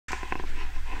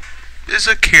is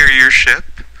a carrier ship,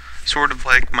 sort of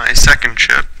like my second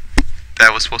ship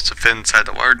that was supposed to fit inside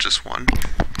the largest one.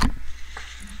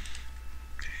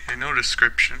 And no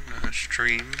description,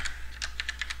 stream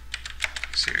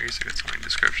series. I guess the only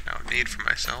description I would need for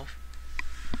myself.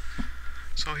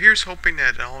 So here's hoping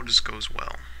that it all just goes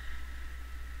well.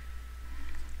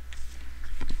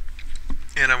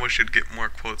 And I wish I'd get more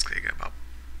quotes. I got about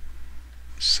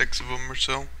 6 of them or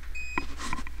so.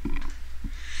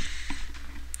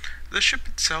 The ship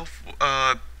itself,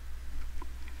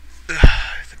 the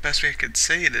best way I could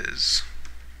say it is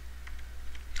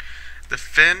the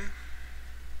fin.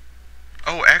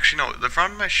 Oh, actually no. The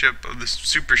front of my ship, of this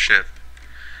super ship,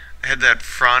 I had that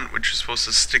front which was supposed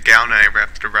to stick out, and I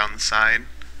wrapped it around the side.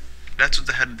 That's what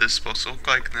the head of this is supposed to look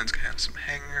like, and then it's gonna have some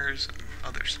hangers and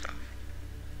other stuff.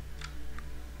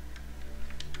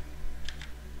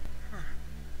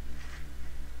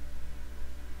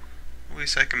 At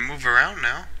least I can move around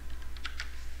now.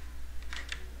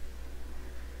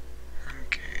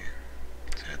 Okay.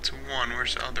 So that's one.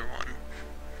 Where's the other one?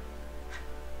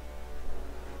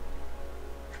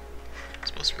 I'm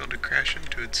supposed to be able to crash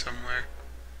into it somewhere.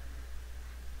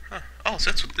 Huh. Oh, so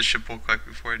that's what the ship looked like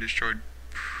before I destroyed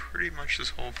pretty much this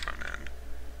whole front end.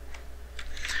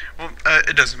 Well,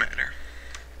 it doesn't matter.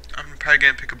 I'm probably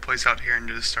gonna pick a place out here and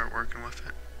just start working with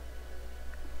it.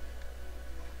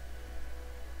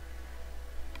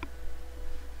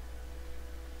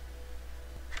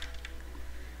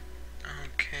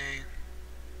 Okay.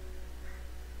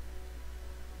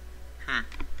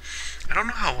 I don't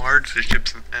know how large the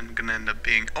ship's gonna end up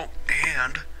being. Oh,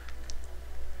 and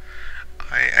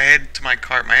I added to my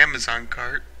cart, my Amazon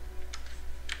cart,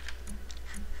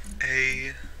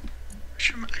 I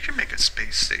should make a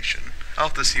space station. I'll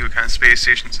have to see what kind of space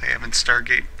stations they have in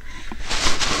Stargate.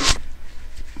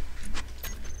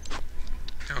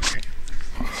 Okay.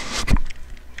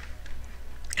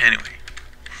 Anyway.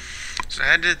 So I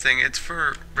had the thing, it's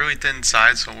for really thin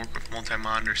size, so I'll work with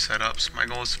multi-monitor setups. My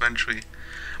goal is to eventually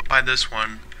buy this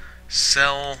one,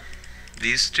 sell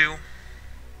these two,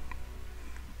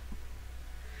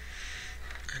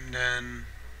 and then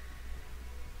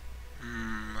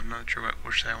I'm not sure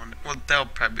which I want. Well, that'll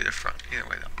probably be the front. Either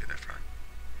way, that'll be the front.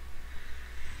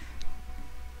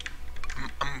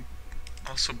 I'm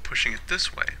also pushing it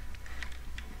this way,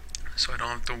 so I don't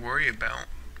have to worry about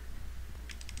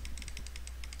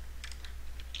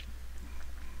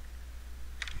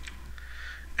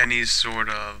any sort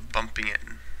of bumping it.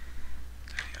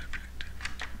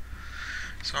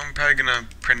 So I'm probably gonna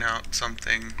print out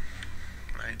something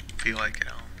when I feel like it.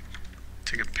 I'll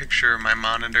take a picture of my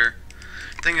monitor.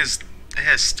 Thing is, it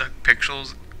has stuck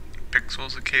pixels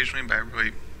occasionally, but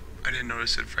I didn't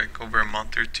notice it for like over a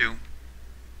month or two.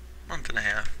 Month and a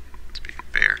half, to be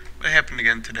fair. But it happened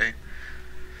again today.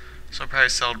 So I'll probably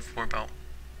sell it for about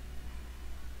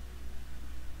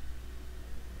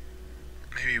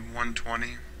maybe 120.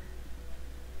 I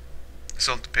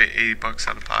still have to pay $80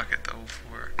 out of pocket though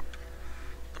for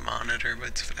the monitor,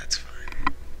 but that's fine.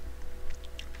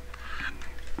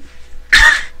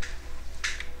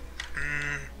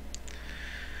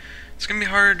 It's gonna be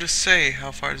hard to say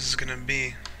how far this is gonna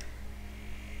be.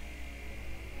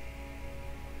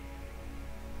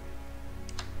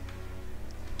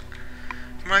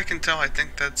 From what I can tell, I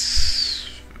think that's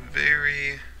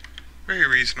very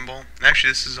reasonable. And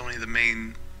actually, this is only the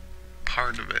main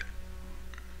part of it.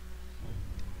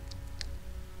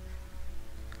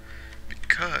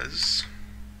 Because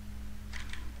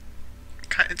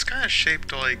it's kind of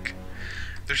shaped like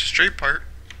there's a straight part,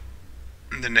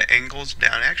 and then the angle's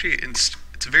down. Actually, it's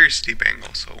a very steep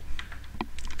angle, so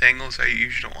the angles I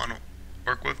usually don't want to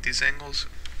work with, these angles,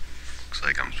 looks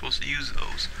like I'm supposed to use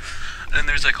those. And then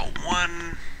there's like a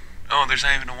one, oh, there's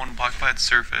not even a one block by the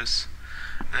surface,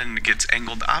 and then it gets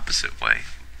angled the opposite way,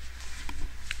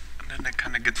 and then it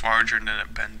kind of gets larger, and then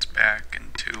it bends back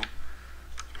into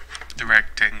the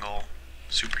rectangle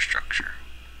superstructure.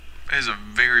 It is a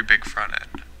very big front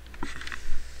end.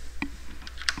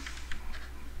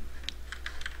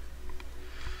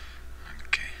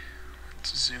 Okay,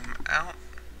 let's zoom out.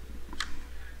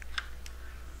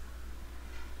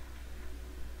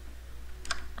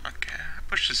 Okay, I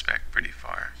pushed this back pretty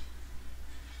far.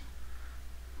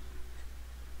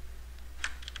 I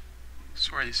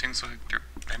swear these things look like they're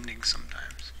bending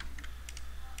sometimes.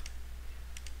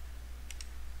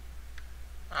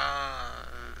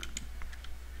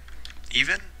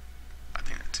 Even? I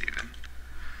think that's even.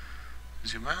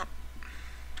 Zoom out.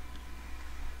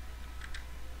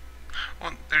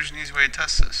 Well, there's an easy way to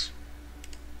test this.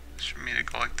 Just for me to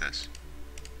go like this.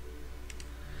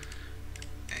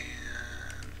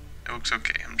 And it looks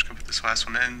okay. I'm just gonna put this last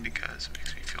one in because it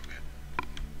makes me feel good.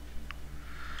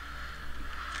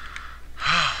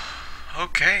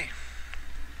 Okay,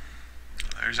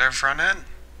 there's our front end.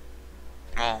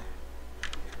 Well,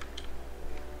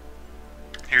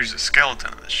 here's a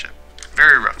skeleton of the ship.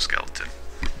 Very rough skeleton.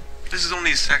 This is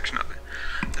only a section of it.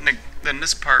 Then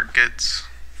this part gets...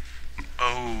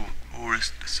 Oh,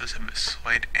 this does have a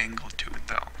slight angle to it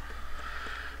though.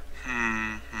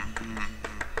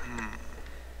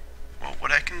 Well,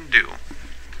 what I can do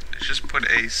is just put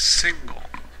a single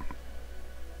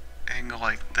angle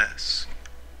like this.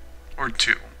 Or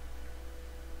two.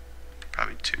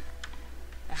 Probably two.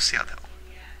 We'll see how that works.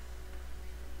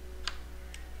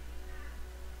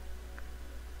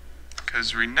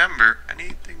 Because remember,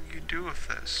 anything you do with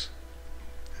this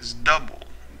is double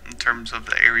in terms of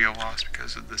the area loss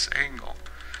because of this angle.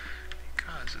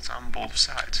 Because it's on both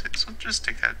sides. So just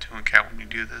take that into account when you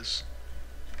do this.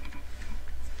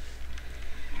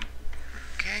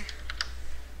 Okay.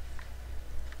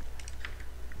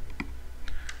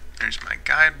 There's my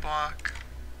guide block.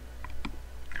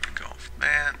 There we go with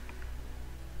that.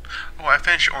 Oh, I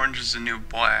finished orange is the new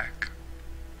black.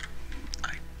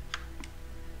 I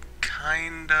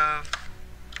kind of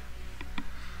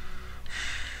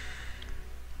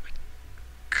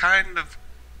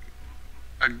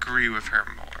agree with her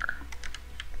more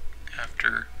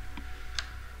after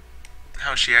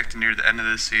how she acted near the end of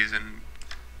the season.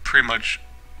 Pretty much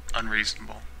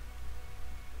unreasonable.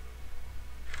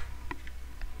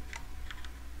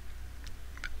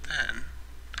 But then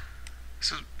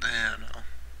this is, I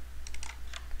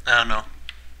don't know.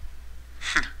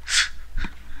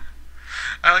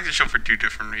 I like the show for two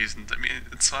different reasons. I mean,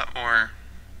 it's a lot more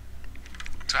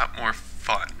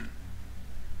fun.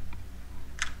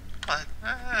 But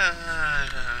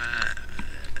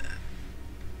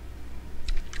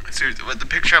seriously, the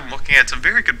picture I'm looking at, it's a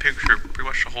very good picture of pretty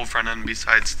much the whole front end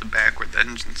besides the back where the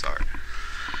engines are.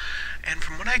 And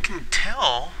from what I can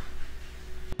tell,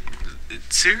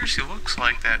 it seriously looks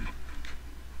like that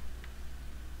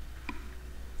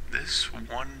this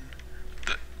one,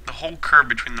 the whole curve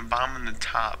between the bottom and the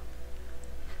top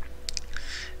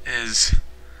is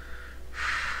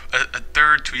a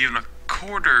third to even a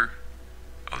quarter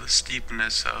of the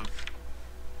steepness of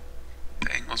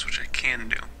the angles, which I can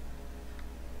do.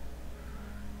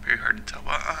 Very hard to tell,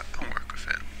 but I'll work with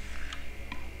it.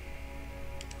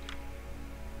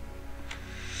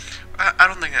 I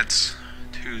don't think that's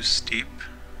too steep.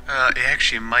 It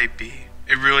actually might be.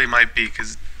 It really might be,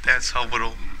 because that's how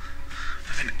little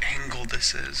of an angle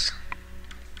this is.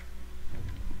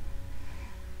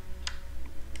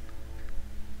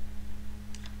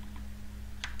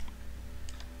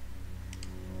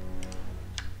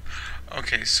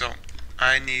 Okay, so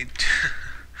I need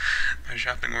my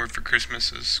shopping order for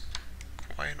Christmas is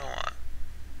quite a lot.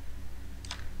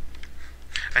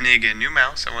 I need to get a new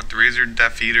mouse. I want the Razer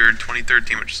Def Eater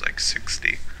 2013, which is like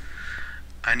 60.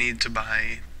 I need to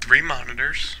buy 3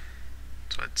 monitors,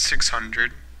 so that's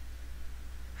 600.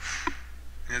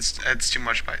 And that's too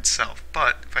much by itself.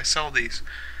 But if I sell these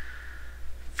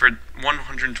for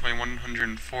 120,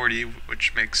 140,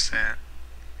 which makes that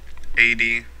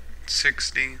 80,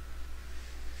 60.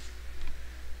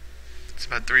 It's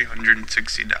about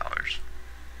 $360.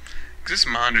 This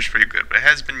monitor's pretty good, but it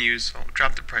has been used, so I'll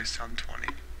drop the price down 20.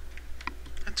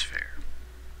 That's fair.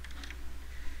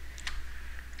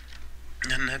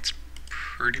 And that's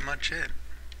pretty much it.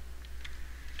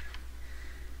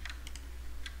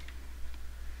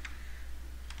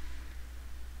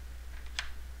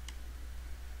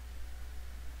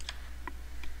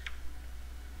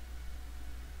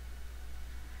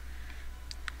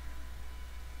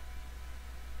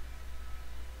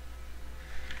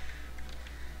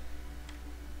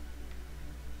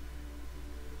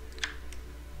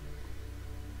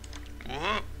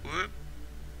 Whoop, whoop.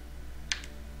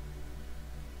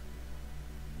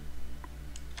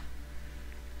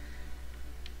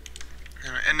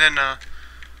 And then,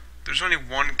 there's only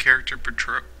one character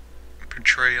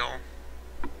portrayal,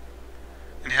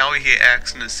 and how he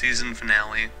acts in the season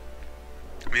finale.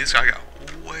 I mean, this guy got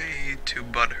way too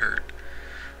butthurt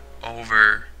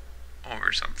over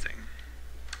something.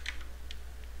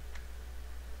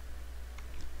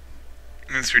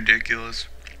 It's ridiculous.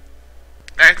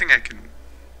 I think I can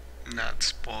not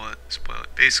spoil it.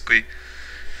 Basically,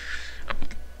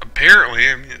 apparently,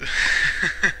 I mean,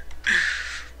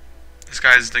 this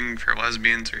guy's a thing for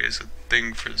lesbians, or he has a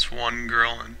thing for this one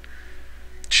girl, and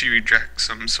she rejects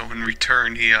him. So in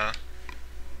return, he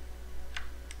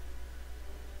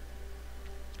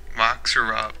locks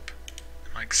her up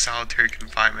in like solitary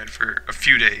confinement for a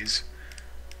few days,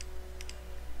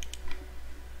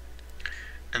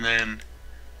 and then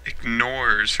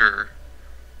ignores her.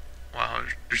 Wow,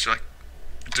 there's like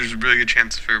But there's a really good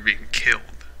chance of her being killed.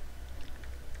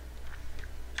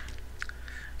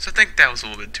 So I think that was a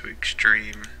little bit too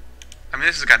extreme. I mean,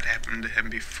 this has got to happen to him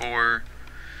before.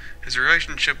 His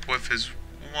relationship with his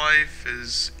wife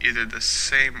is either the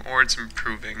same or it's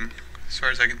improving. As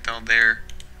far as I can tell there,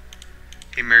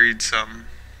 he married some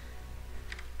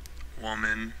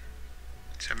woman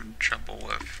he's having trouble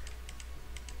with.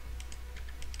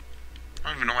 I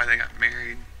don't even know why they got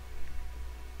married.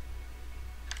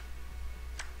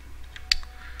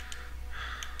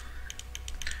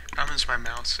 Problem is my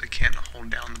mouse, I can't hold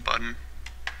down the button.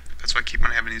 That's why I keep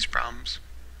on having these problems.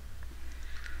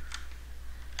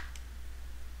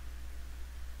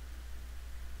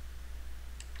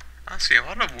 Honestly, a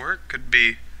lot of work could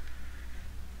be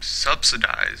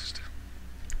subsidized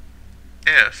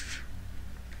if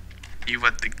you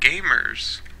let the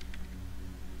gamers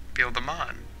be able to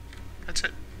mod. That's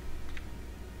it.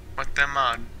 Let them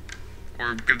mod.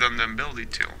 Or give them the ability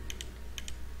to.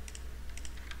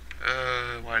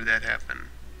 Why did that happen?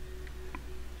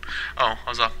 Oh, I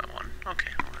was off by one.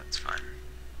 Okay, well that's fine.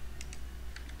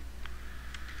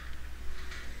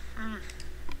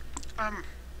 I'm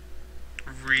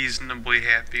reasonably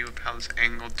happy with how this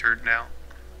angle turned out.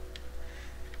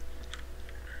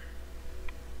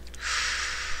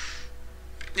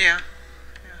 Yeah,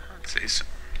 I'd say so.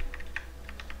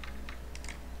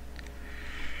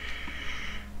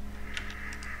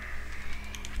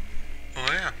 Oh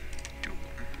yeah.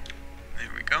 There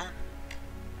we go.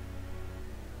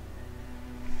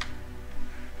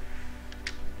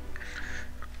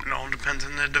 It all depends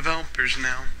on the developers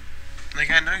now. They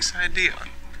got a nice idea.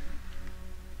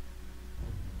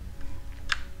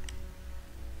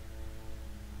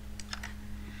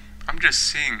 I'm just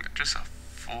seeing just a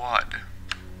flood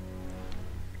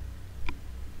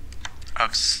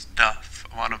of stuff.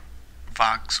 A lot of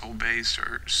voxel base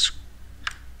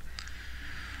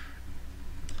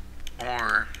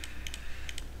or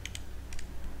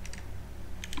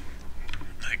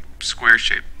like square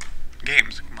shaped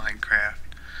games like Minecraft.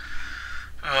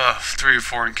 3 or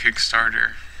 4 in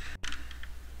Kickstarter.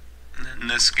 And then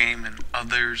this game and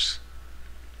others.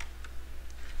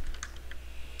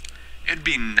 It'd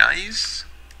be nice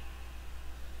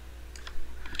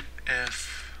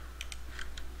if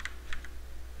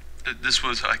this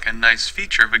was like a nice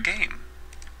feature of a game.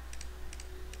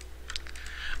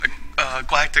 Like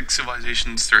Galactic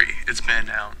Civilizations 3, it's been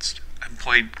announced. I've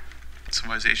played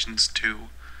Civilizations 2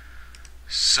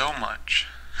 so much.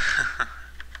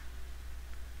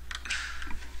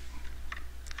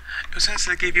 It was nice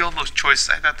that they gave you all those choices.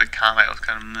 I thought the combat was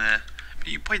kind of meh. But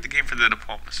you played the game for the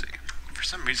diplomacy. For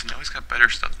some reason, they always got better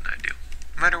stuff than I do.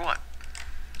 No matter what.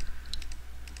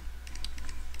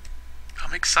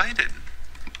 I'm excited.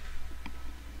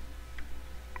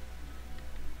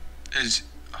 It's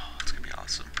gonna be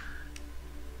awesome.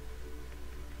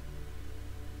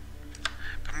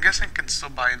 But I'm guessing I can still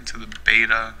buy into the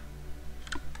beta.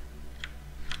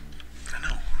 I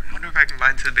know. I wonder if I can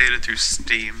buy into the beta through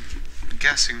Steam. I'm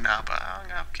guessing not, but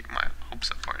I'll keep my hopes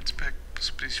up for it. It's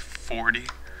supposed to be 40.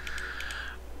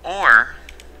 Or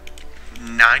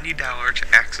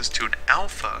 $90 access to an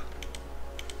alpha.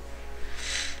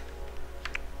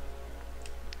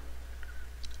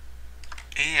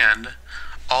 And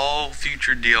all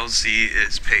future DLC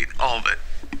is paid. All of it.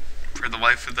 For the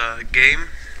life of the game,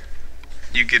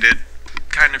 you get it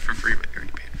kind of for free, but you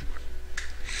already paid for it.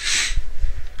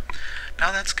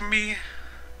 Now that's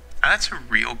a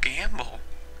real gamble.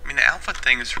 I mean, the alpha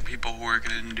thing is for people who are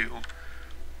going to do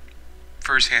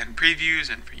first-hand previews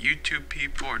and for YouTube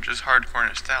people or just hardcore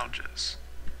nostalgias.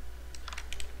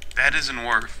 That isn't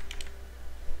worth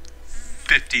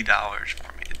 $50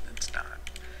 for me. It's not.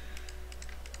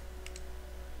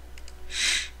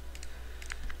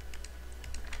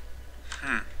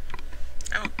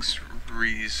 That looks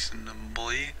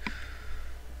reasonable.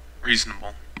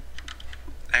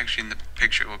 Actually, in the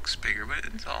picture it looks bigger, but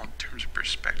it's all in terms of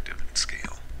perspective and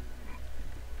scale.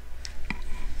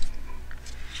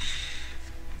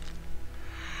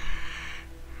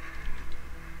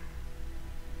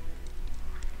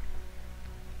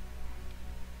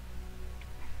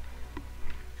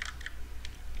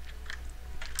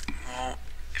 Well,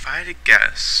 if I had to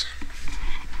guess,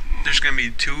 there's going to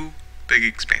be 2 big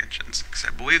expansions, because I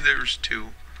believe there's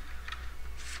 2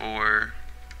 for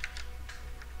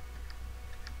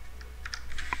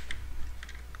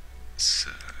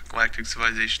Galactic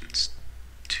Civilizations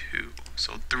 2.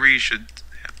 So 3 should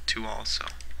have 2 also.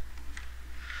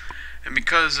 And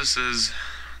because this is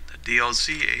the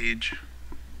DLC age,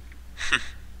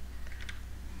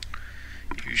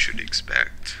 you should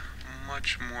expect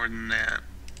much more than that.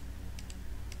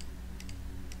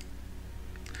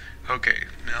 Okay,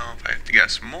 now if I have to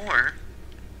guess more,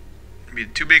 it'll be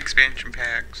 2 big expansion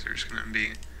packs. There's gonna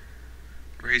be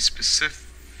race specific.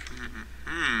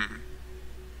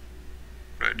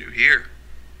 What do I do here?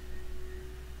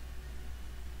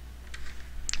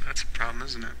 That's a problem,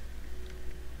 isn't it?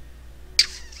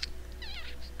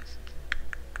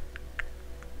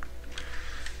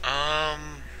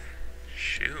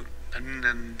 Shoot. I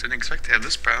didn't expect to have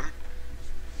this problem.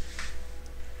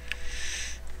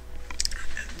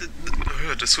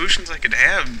 The solutions I could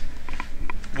have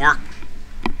would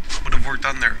have worked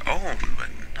on their own, but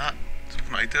not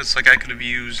something like this. Like I could have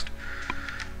used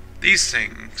these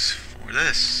things for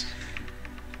this.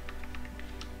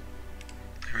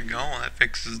 There we go. Well, that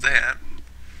fixes that.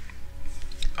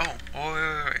 Oh,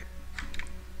 wait.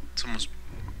 It's almost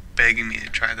begging me to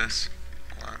try this.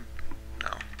 Hold on.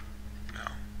 No.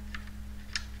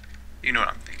 You know what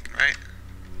I'm thinking, right?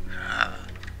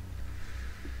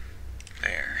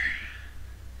 There.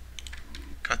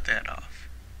 Cut that off.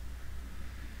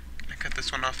 Can I cut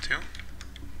this one off too?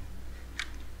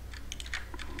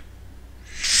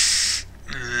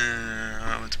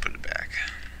 Let's put it back.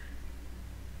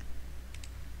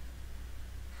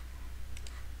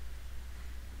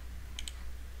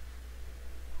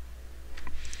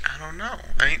 I don't know.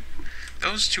 I mean,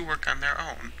 those two work on their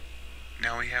own.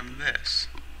 Now we have this.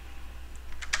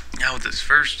 Now with this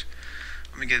first,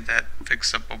 let me get that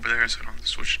fixed up over there so I don't have to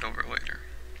switch it over later.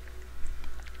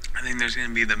 I think there's going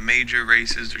to be the major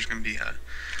races. There's going to be a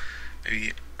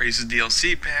maybe races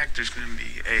DLC pack. There's going to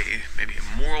be maybe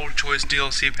a moral choice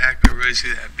DLC pack. I really see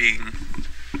that being,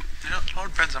 it all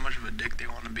depends how much of a dick they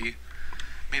want to be.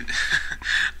 I mean,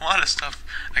 a lot of stuff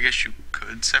I guess you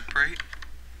could separate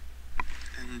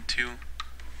into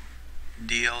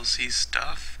DLC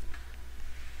stuff.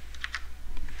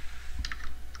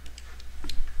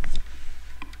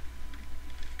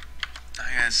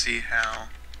 I gotta see how.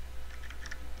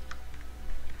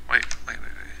 Wait.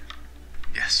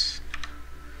 Yes.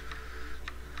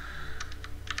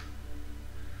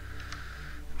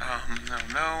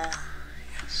 No.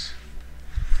 Yes.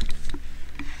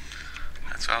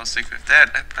 That's what I was thinking with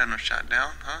that. That plan was shot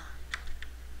down, huh?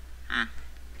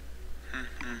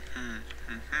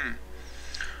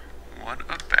 What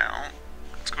about,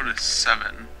 let's go to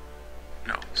 7.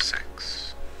 No,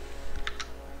 6.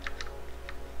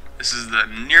 This is the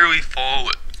nearly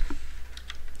full.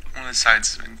 One of the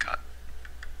sides has been cut.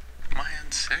 Am I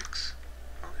on 6?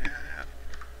 Oh yeah.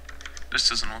 This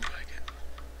doesn't look like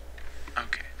it.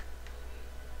 Okay.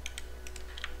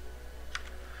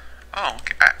 Oh,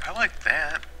 okay. I like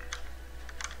that.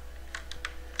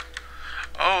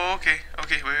 Oh, okay.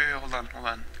 Wait, hold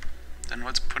on. Then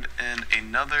let's put in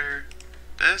another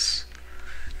this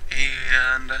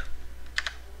and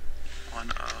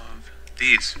one of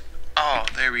these. Oh,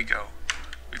 there we go.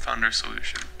 We found our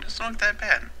solution. Doesn't look that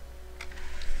bad.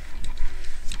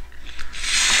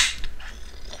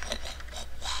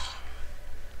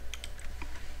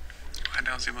 Glad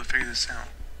I was able to figure this out.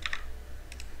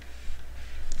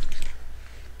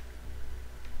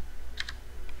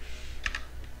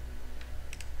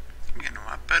 I'm getting a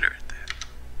lot better at that.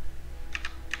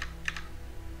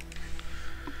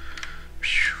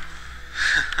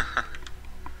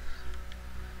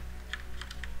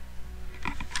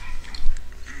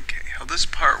 Okay, how this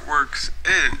part works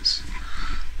is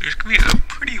there's going to be a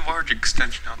pretty large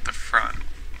extension out the front.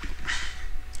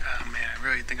 Oh man, I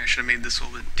really think I should have made this a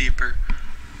little bit deeper.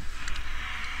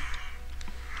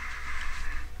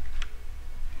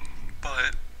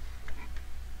 But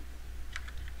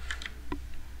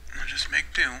I'll just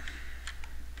make do.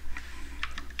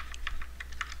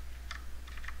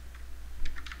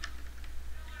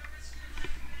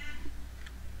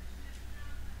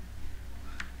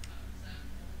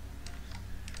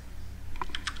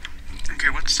 Okay,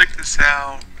 let's stick this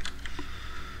out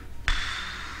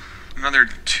another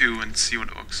 2 and see what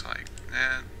it looks like.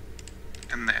 That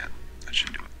and that. That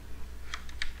should do it.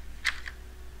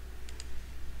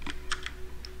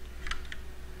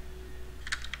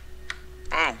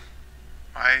 Oh,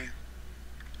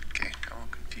 okay, got a little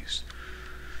confused.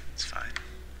 It's fine.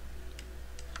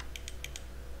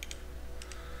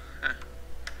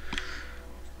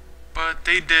 But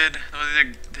they did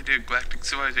Galactic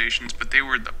Civilizations, but they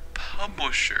were the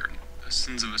publisher of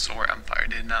Sins of a Solar Empire.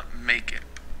 Did not make it.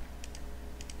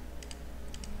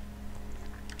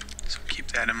 So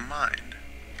keep that in mind.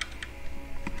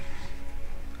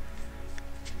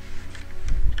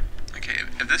 Okay,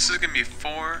 if this is gonna be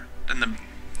 4, then the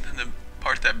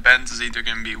part that bends is either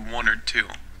gonna be 1 or 2.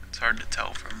 It's hard to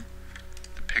tell from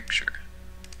the picture.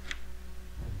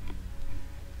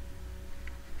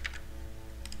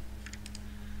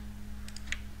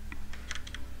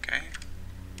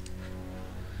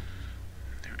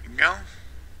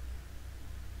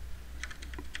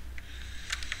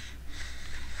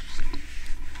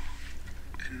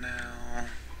 now.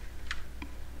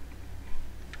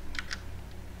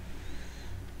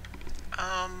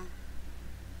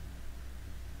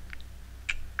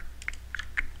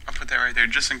 I'll put that right there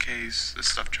just in case this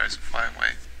stuff tries to fly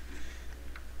away.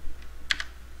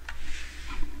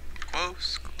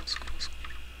 Close, close, close.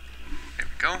 There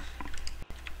we go.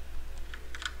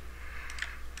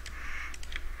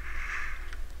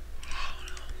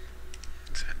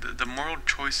 The moral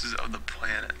choices of the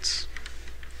planets.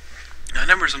 I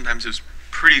remember sometimes it was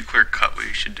pretty clear cut what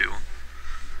you should do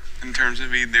in terms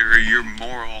of either your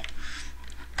moral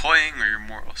playing or your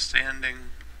moral standing.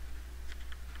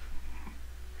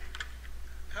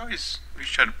 I always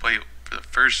try to play it for the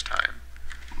first time.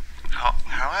 How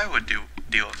I would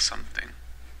deal with something.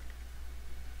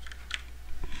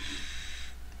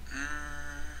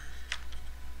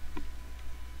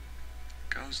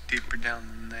 Goes deeper down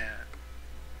than that.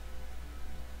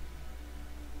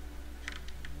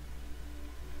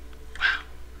 Wow,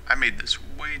 I made this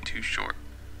way too short.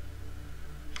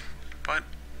 But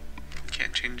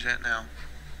can't change that now.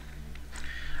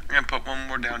 I'm gonna put one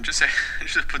more down just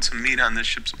to put some meat on this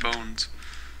ship's bones.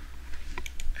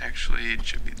 Actually, it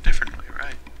should be the different way,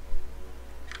 right?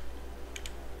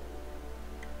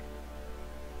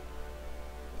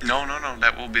 No,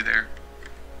 that will be there.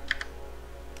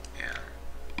 Yeah.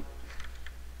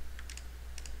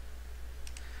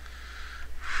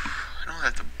 I don't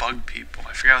have to bug people.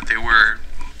 I forgot what they were.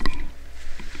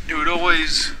 It would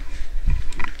always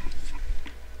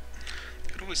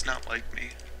not like me.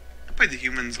 I played the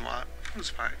humans a lot. It was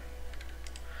fine.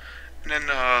 And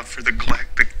then for the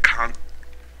galactic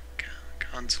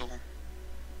console,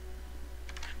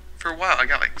 for a while I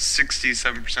got like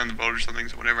 67% of the vote or something,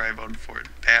 so whatever I voted for it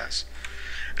passed.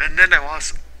 And then I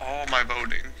lost all my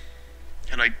voting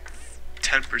at like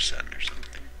 10% or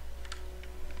something.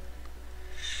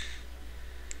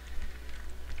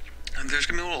 And there's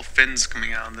gonna be little fins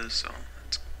coming out of this, so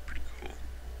that's pretty cool.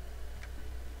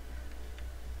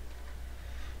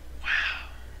 Wow.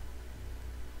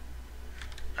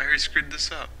 I already screwed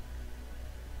this up.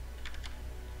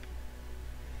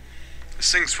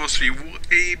 This thing's supposed to be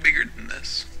way bigger than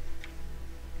this.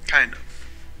 Kind of.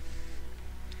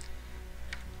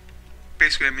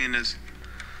 Basically, what I mean is,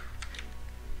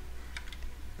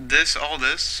 all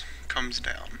this comes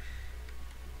down.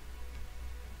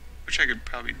 Which I could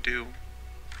probably do.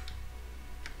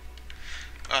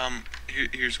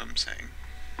 Here's what I'm saying.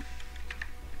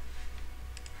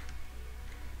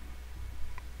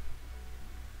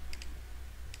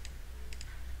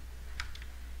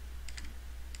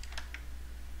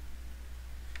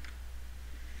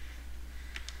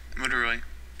 Literally.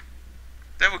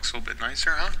 That looks a little bit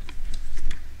nicer, huh?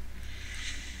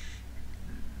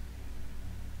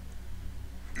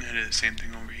 I did the same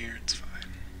thing over here, it's fine.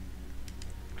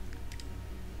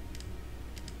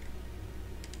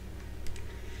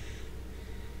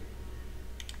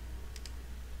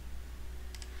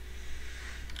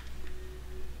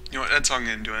 You know what, that's how I'm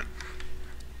gonna do it.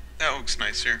 That looks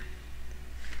nicer.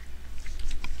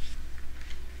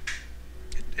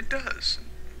 It does.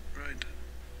 Right.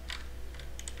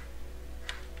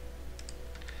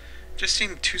 Just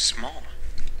seemed too small.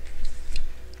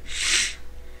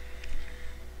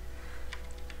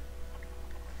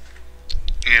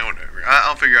 Yeah, whatever.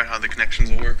 I'll figure out how the connections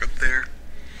will work up there.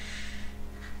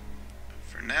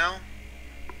 For now,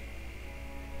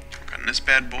 I'm cutting this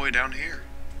bad boy down here.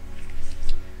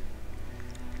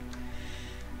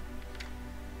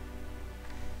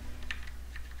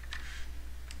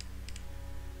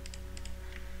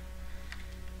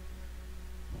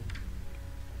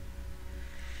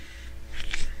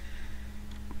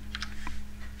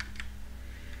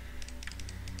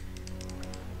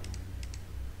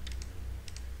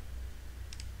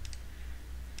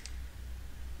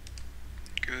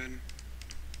 Good.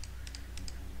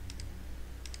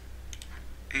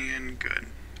 And good.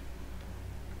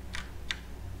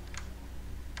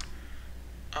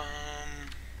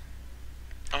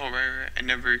 Oh, right. I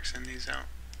never extend these out.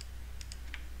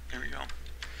 There we go.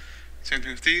 Same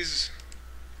thing with these.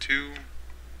 2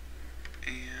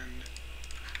 and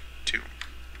 2.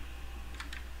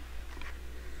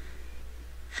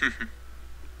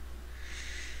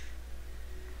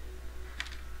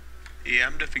 Yeah,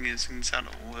 I'm definitely gonna sing this out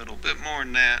a little bit more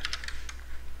than that.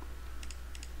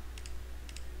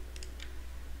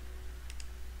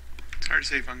 It's hard to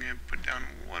say if I'm gonna put down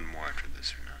one more after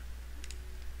this or not.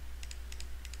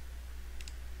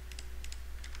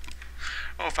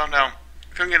 Oh, I found out.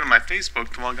 If I can get on my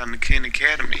Facebook to log on to Kane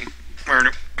Academy,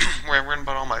 where I learn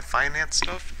about all my finance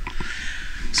stuff.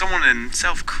 Someone in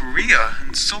South Korea,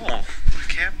 in Seoul, the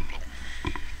capital,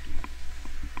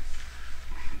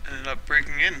 ended up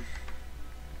breaking in.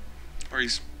 Or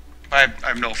I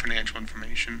have no financial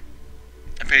information.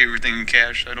 I pay everything in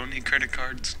cash, so I don't need credit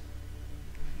cards.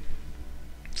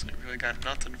 So I really got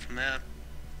nothing from that.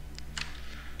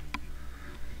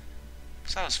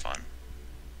 So that was fun.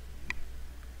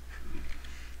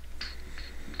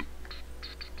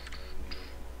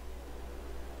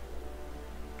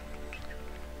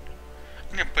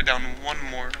 I'm gonna put down one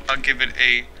more. I'll give it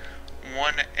a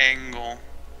 1 angle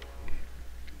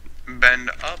bend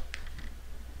up.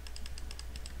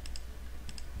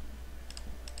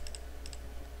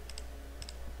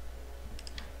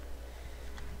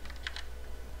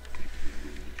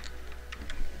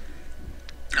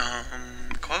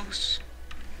 Close.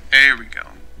 There we go.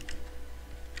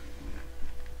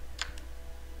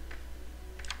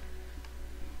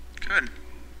 Good.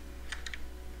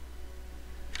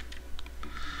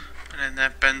 And then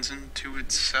that bends into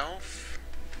itself.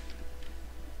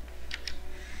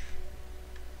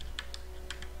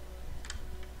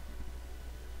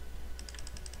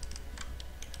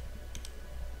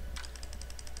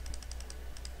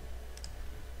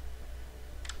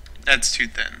 That's too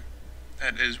thin.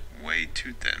 That is way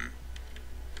too thin.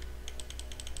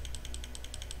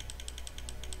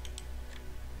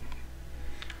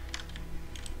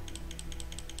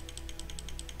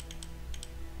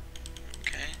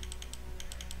 Okay.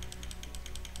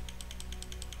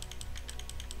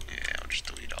 Yeah, I'll just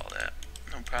delete all that.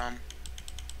 No problem.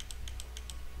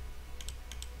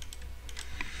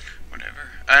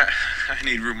 Whatever. I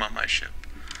need room on my ship.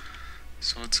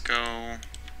 So let's go.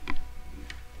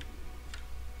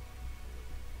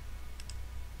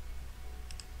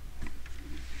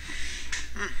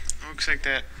 Looks like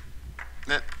that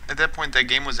at that point that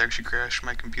game was actually crashing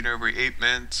my computer every 8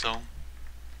 minutes, so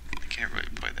I can't really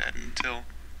play that until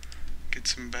get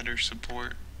some better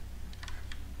support.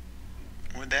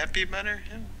 Would that be better?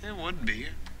 It would be.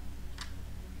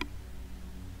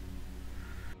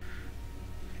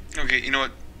 Okay, you know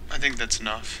what? I think that's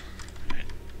enough. Right.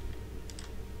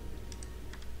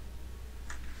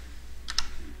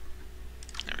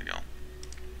 There we go.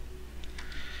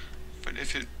 But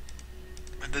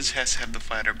this has to have the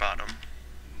flatter bottom.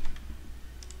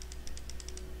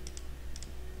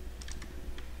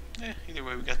 Yeah, either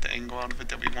way we got the angle out of it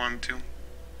that we wanted to.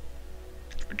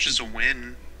 Which is a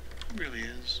win. It really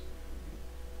is.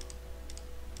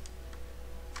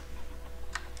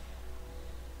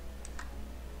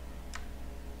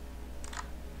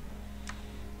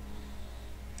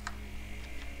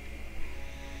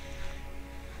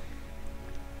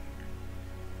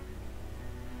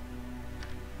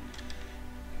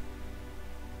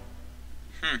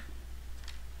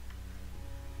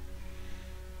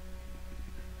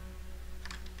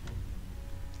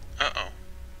 Uh-oh.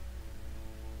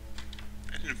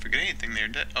 I didn't forget anything there,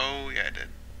 did I? Oh, yeah, I did.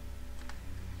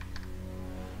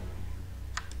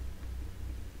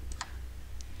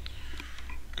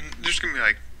 And there's gonna be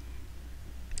like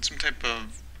some type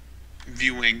of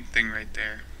viewing thing right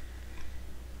there.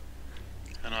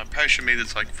 I don't know, I probably should have made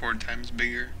this like 4 times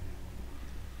bigger.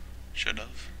 Should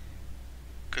have.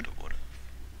 Could have, would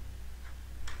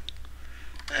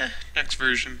have. Next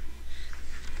version.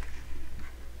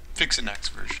 Fix the next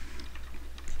version.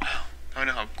 Wow, I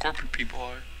know how corporate people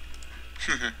are.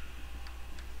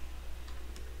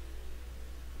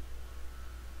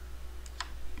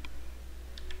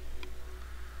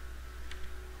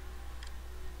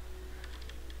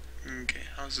 Okay,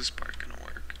 how's this part gonna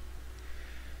work?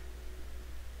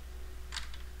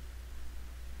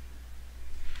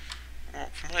 Well,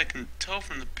 from what I can tell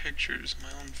from the pictures,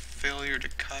 my own failure to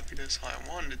copy this how I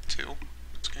wanted it to,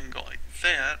 it's gonna go like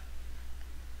that,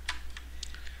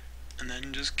 and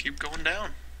then just keep going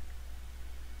down.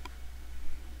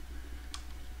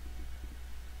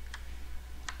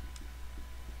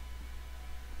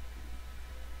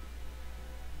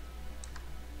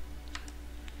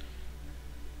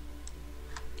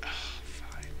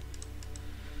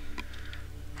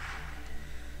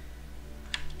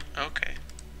 Okay.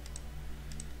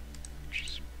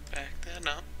 Just back that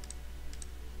up.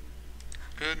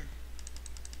 Good.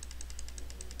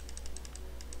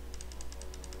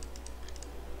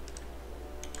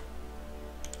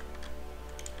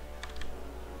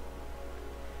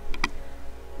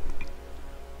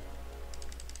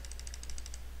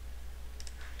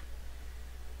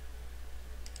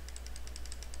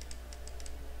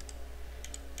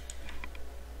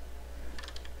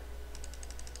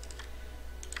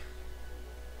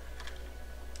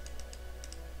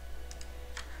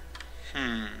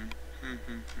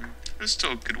 This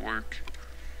still could work.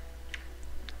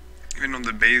 Even though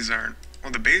the bays aren't...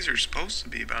 Well, the bays are supposed to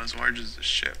be about as large as the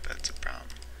ship. That's a problem.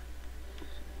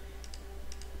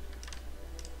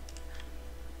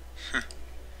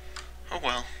 Oh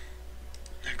well.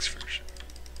 Next version.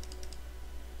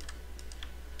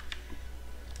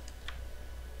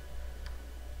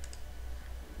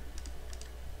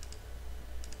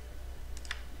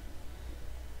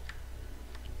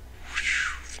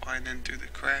 Flying in through the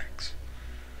cracks.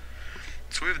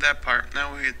 So we have that part.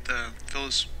 Now we get the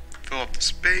fill up the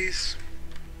space,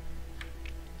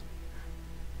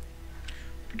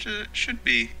 which should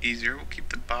be easier. We'll keep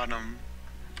the bottom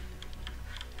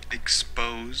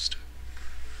exposed.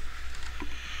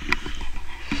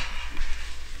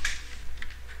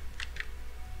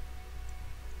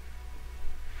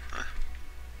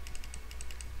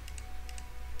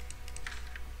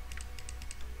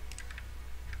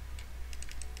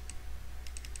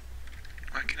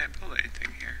 Why can't I build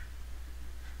anything here?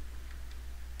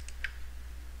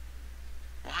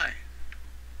 Why?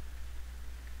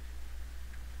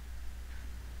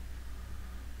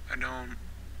 I don't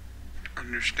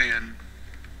understand.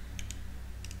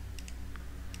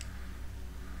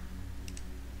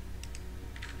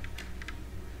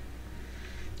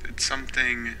 It's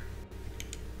something.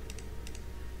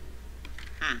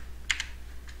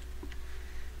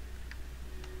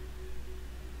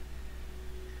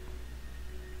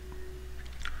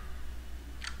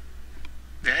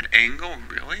 That angle,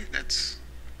 really? That's.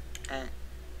 Oh.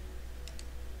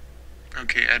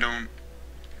 Okay, I don't.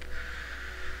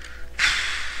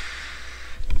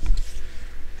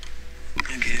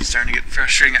 Okay, it's starting to get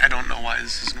frustrating. I don't know why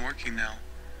this isn't working now.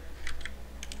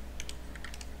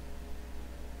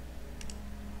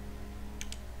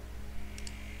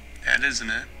 That isn't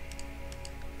it.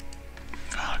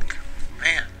 Fuck.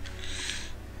 Man.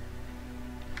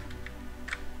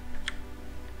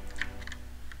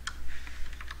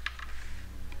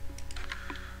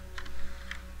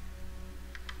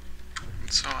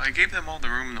 So I gave them all the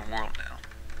room in the world now.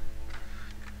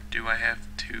 Do I have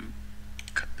to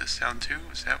cut this down too?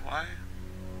 Is that why?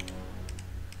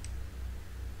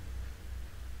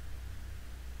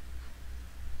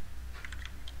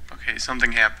 Okay,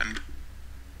 something happened.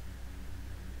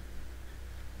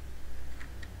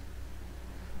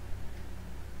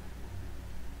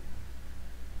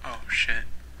 Oh shit.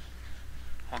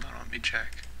 Hold on, let me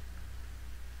check.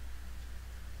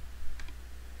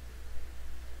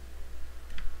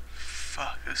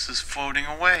 Fuck, this is floating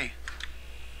away.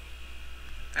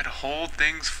 That whole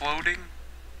thing's floating?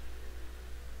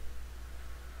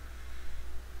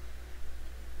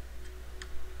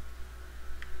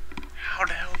 How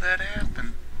the hell did that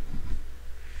happen?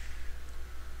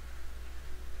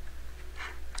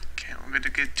 Can't let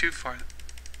it get too far.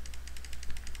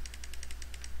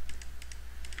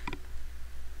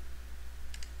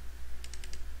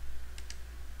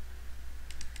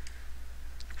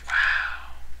 Wow.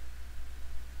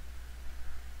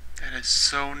 That is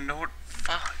so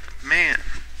fuck, man.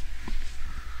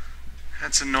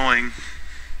 That's annoying.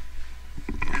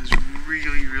 It is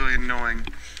really, really annoying.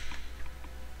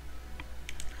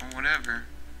 Oh, whatever.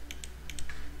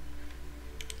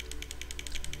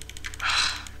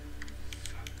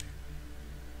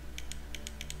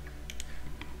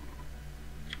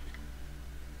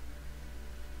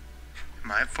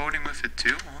 Am I voting with it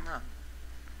too? Hold on.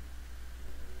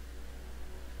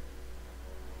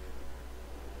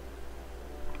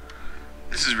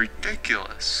 This is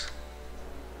ridiculous.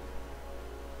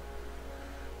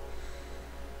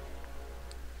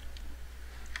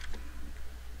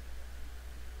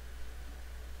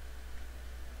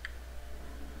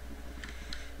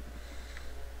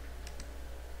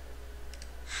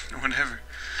 Whatever.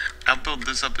 I'll build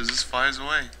this up as this flies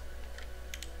away.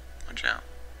 Watch out.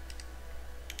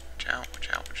 Watch out, watch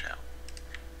out, watch out.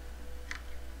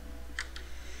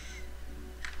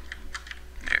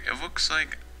 There, it looks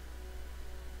like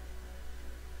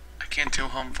I can't tell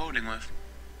who I'm voting with.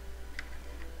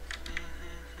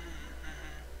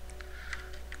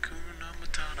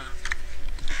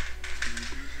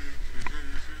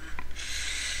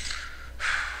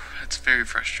 That's very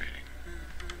frustrating.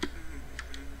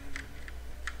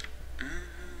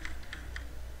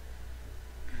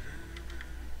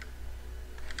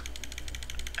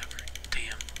 Every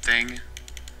damn thing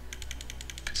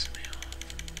pisses me off.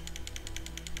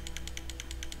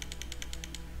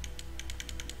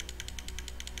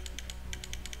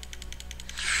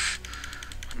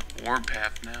 On the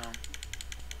warpath now.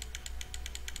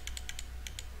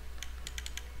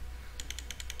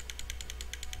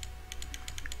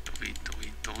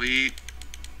 Delete.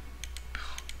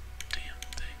 Oh, damn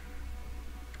thing.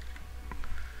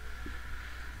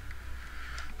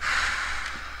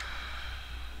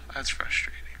 That's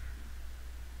frustrating.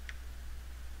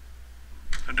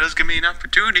 It does give me an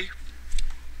opportunity.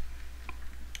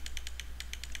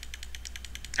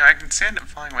 Now I can stand it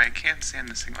flying away. I can't stand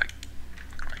this thing like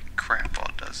crap all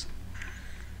it does.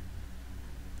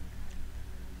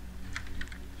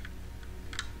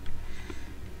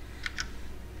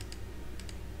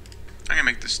 I'm gonna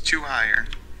make this 2 higher.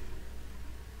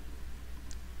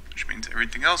 Which means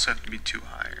everything else has to be 2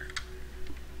 higher.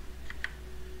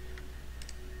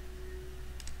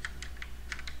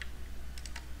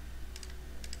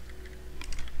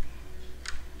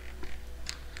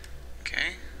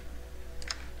 Okay.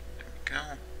 There we go.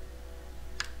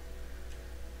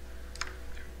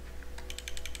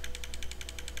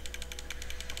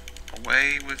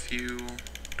 Away with you.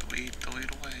 Delete,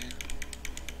 delete away.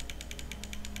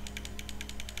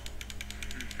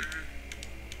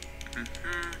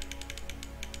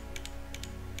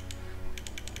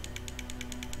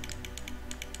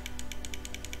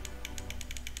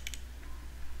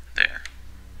 There.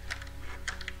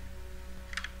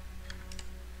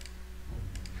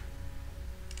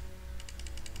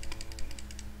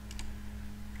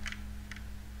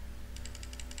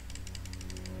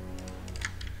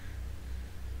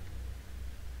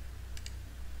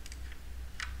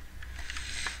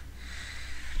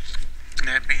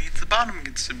 That means the bottom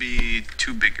gets to be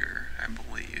 2 bigger, I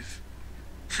believe.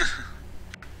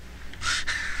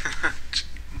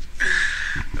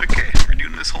 Okay, we're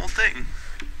doing this whole thing.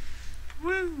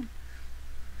 Woo!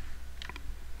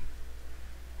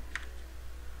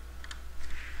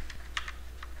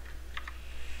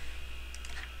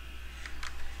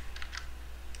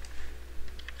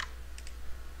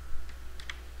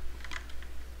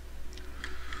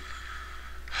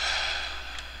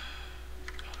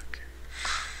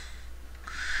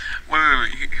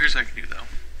 Wait. Here's what I can do though.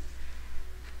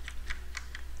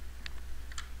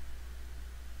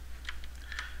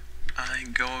 I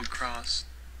go across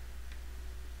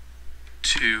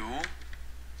 2,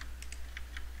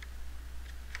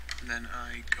 then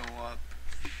I go up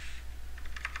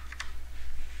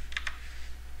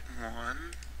 1,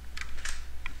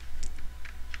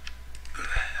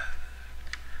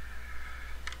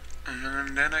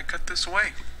 and then I cut this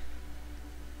away.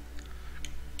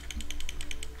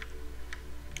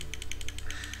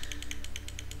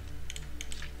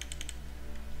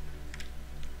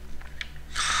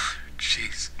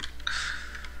 Jeez.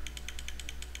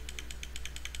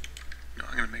 No,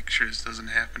 I'm gonna make sure this doesn't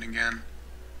happen again.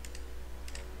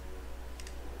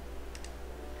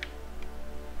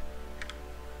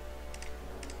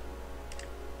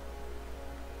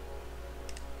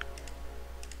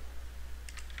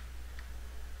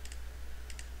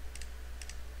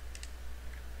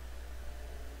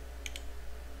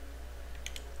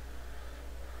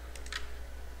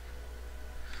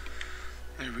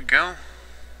 There we go.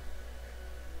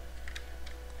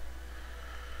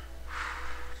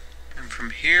 And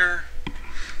from here,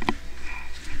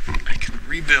 I can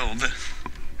rebuild.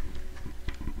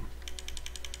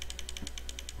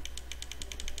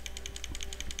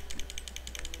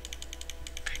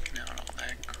 Taking out all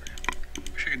that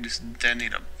crap. Wish I could just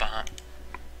detonate a bomb.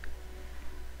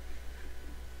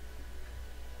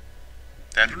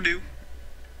 That'll do.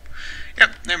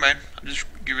 Yep, never mind. I'll just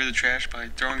get rid of the trash by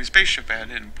throwing the spaceship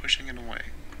at it and pushing it away.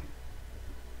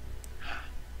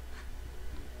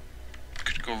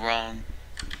 Could go wrong.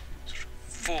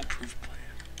 Foolproof plan.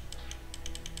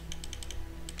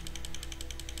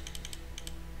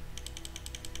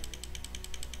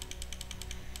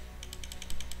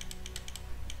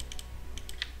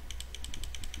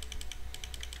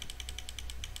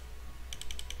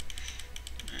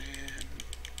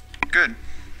 And good.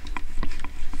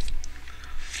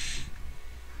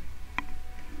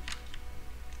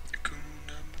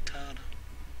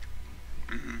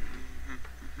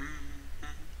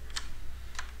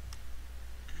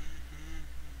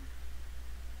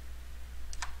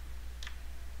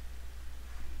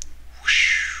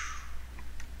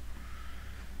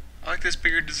 I like this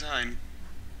bigger design.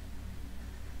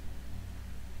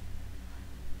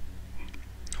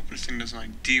 Hope this thing doesn't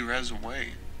like de-res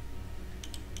away.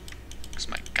 Because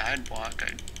my guide block,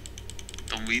 I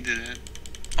deleted it.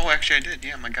 Oh, actually I did.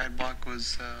 Yeah, my guide block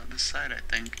was this side, I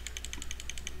think.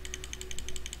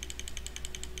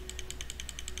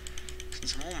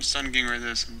 Since I'm almost done getting rid of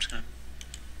this, I'm just gonna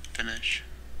finish.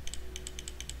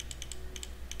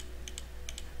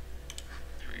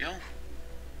 There we go.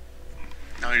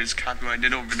 Now I just copy what I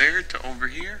did over there to over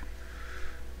here,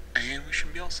 and we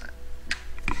should be all set.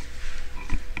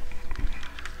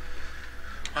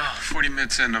 Wow, 40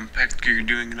 minutes in, I'm practically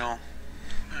doing it all.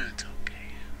 It's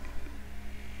okay.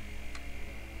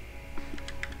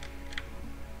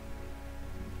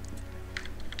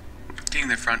 Getting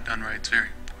the front done right is very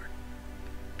important.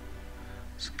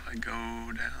 So if I go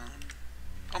down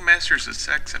Oh, Masters of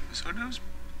Sex episode. It was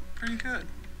pretty good.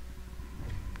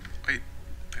 Wait.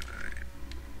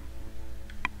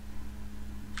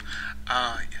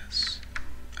 Ah, yes.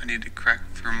 I need to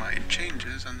correct for my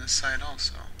changes on this side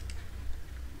also.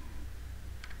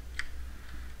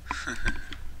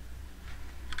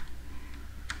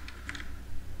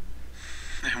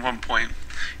 At one point,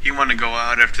 he wanted to go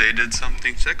out after they did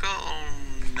something. She's like, oh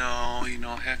no,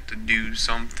 I have to do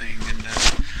something. And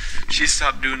then she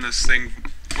stopped doing this thing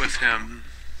with him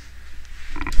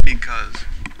because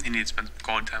he needed to spend some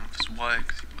quality time with his wife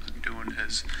because he wasn't doing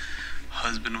his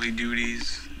husbandly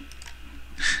duties.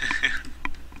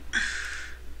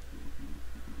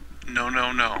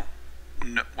 No.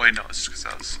 Wait, no, it's just because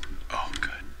I was... Oh,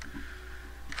 good.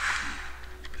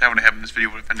 That would have happened. This video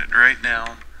would have ended right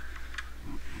now.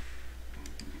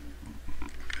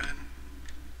 Good.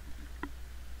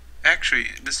 Actually,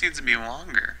 this needs to be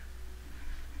longer.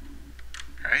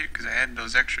 Right? Because I added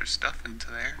those extra stuff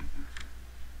into there.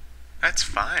 That's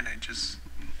fine, I just...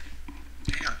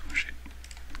 Damn, I wish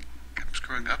I kept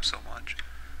screwing up so much.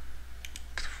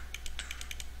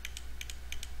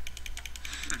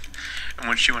 And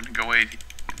when she went to go away,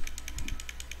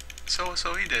 so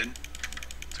he did.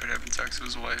 Started having sex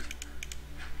with his wife.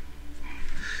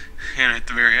 And at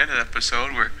the very end of the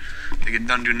episode, where they get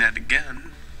done doing that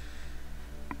again,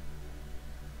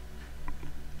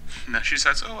 now she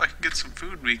says, oh, I can get some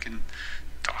food. We can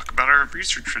talk about our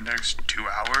research for the next 2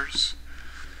 hours.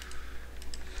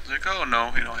 I was like, oh,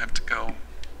 no, you don't have to go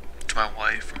to my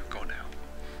wife or go now.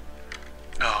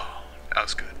 Oh, that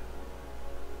was good.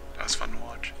 That was fun to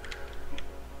watch.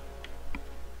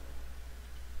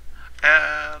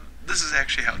 This is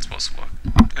actually how it's supposed to look.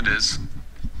 It is.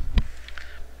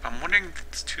 I'm wondering if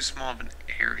it's too small of an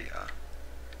area.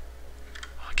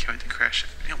 Oh, I can't wait to crash it.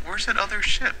 Where's that other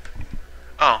ship?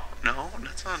 Oh, no,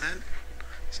 that's not it.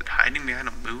 Is it hiding behind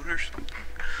a moon or something?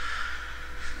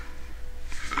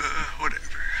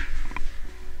 Whatever.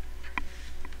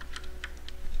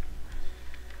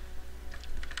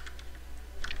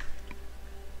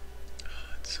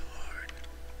 Oh, it's so hard.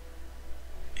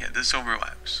 Yeah, this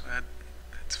overlaps, so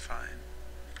that's fine.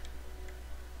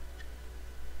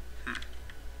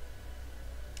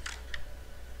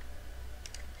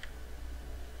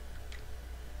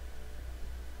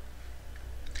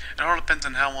 It all depends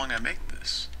on how long I make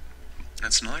this.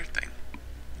 That's another thing.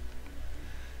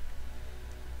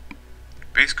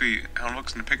 Basically, how it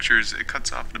looks in the pictures, it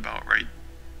cuts off at about right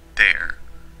there,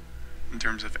 in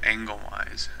terms of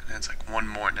angle-wise, and it's like one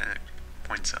more and then it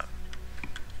points up.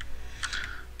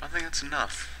 But I think that's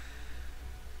enough.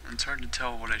 It's hard to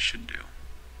tell what I should do.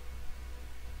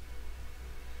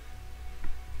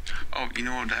 Oh, you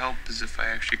know what would help is if I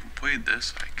actually completed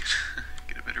this, I could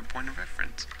get a better point of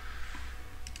reference.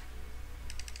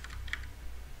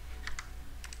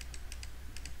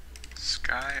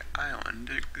 Sky Island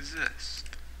exists.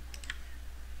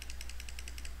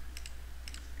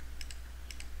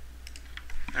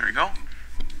 There we go.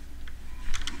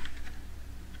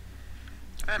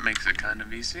 That makes it kind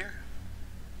of easier.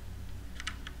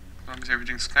 As long as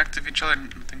everything's connected to each other,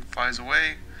 nothing flies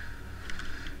away.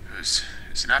 It was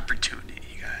an opportunity,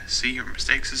 you guys. See your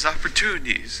mistakes as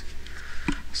opportunities.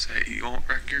 Say you won't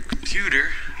wreck your computer.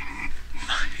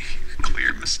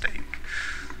 Clear mistake.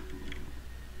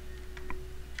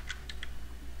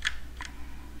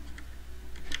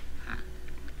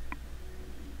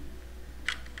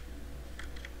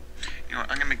 You know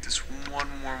what, I'm gonna make this one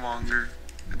more longer.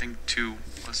 I think 2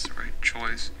 was the right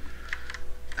choice.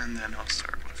 And then I'll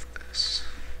start with this.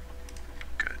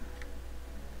 Good.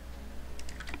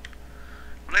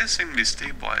 But I just seem to be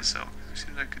stabilized though. It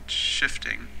seems like it's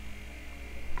shifting.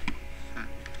 I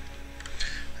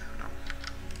don't know.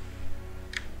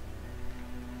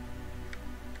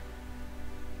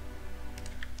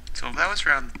 So if that was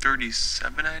around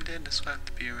 37 I did, this will have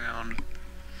to be around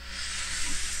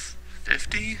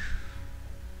 50?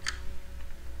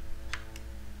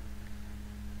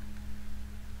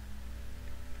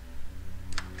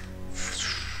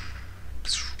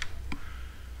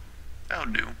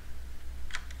 That'll do.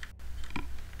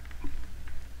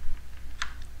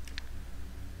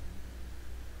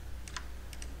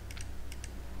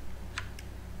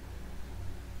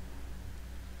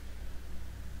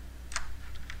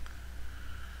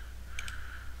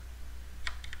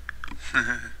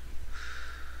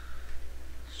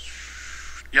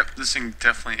 Yep, this thing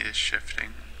definitely is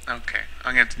shifting. Okay,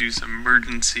 I'm gonna have to do some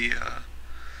emergency,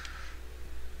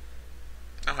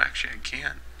 Oh, actually I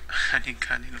can't. I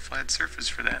kinda need a flat surface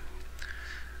for that.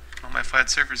 All my flat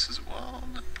surfaces, well,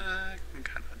 I can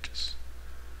kinda just...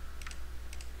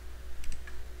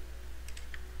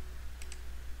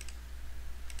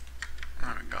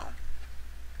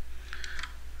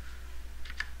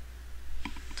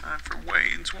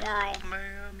 world,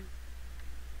 man.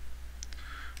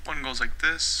 One goes like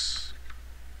this.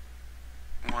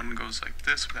 One goes like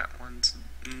this. That one's...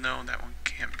 No, that one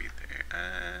can't be there.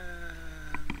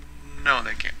 No,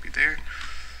 that can't be there.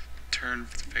 Turn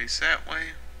the face that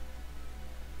way.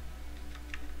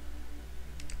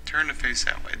 Turn the face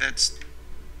that way. That's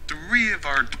 3 of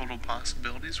our total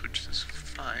possibilities, which is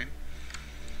fine.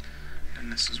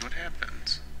 And this is what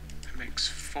happens. It makes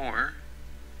 4,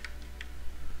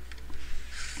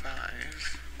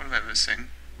 5. What am I missing?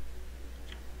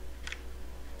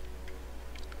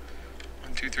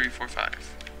 1, 2, 3, 4,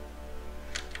 5.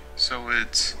 So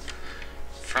it's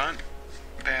front,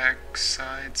 back,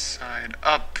 side, side,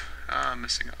 up. I'm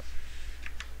missing up.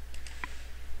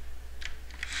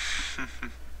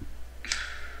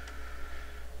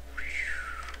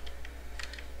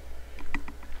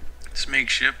 This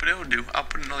makeshift, but it'll do. I'll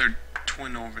put another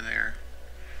twin over there.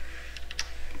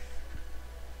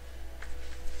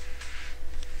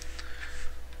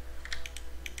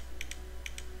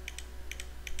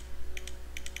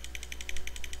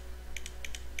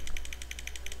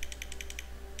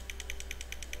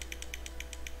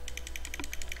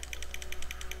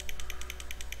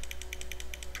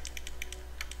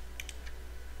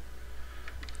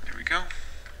 There we go.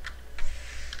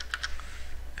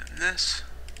 And this.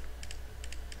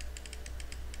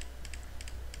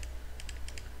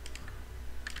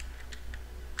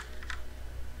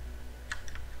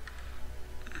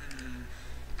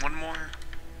 One more?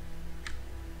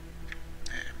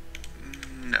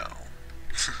 No.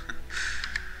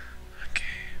 Okay.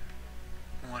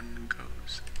 One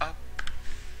goes up.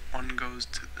 One goes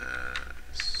to the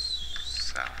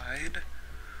side.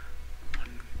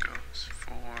 One goes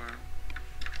forward.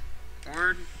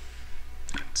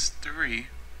 That's 3.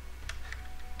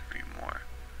 3 more.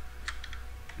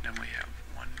 And then we have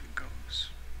one goes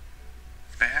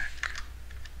back.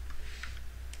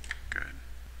 Good.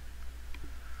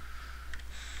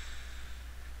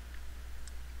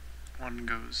 One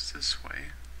goes this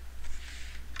way.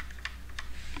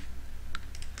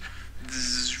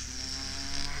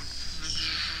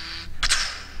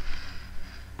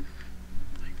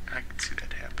 I can see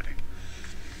that happening.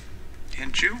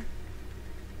 Can't you?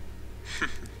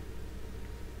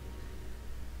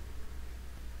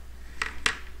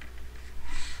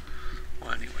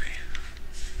 Well, anyway.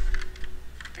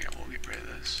 Yeah, we'll get rid of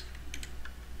this.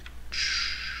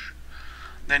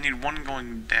 Then I need one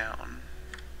going down.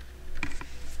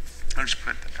 I'll just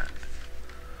put that.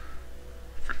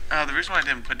 The reason why I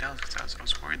didn't put it down is because I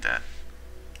was worried that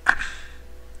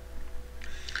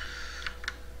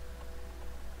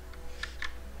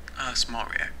small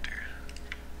reactor.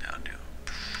 That'll do.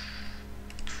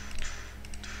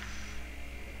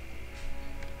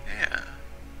 Yeah.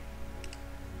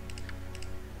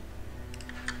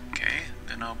 Okay,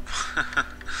 then I'll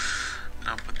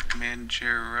put the command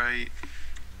chair right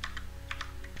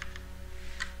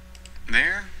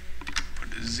there.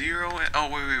 Put a 0 in. Oh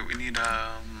wait, we need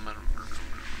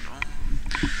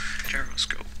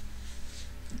gyroscope.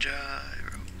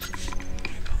 Gyroscope.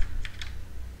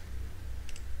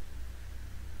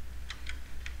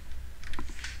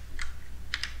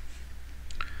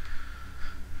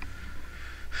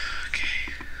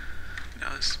 Okay.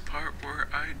 Now this is the part where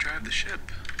I drive the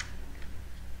ship.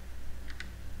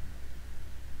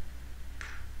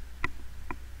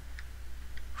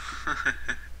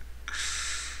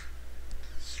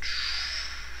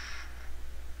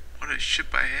 What a ship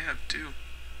I have, too.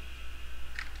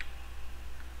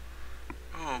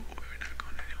 Oh boy, we're not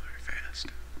going anywhere fast.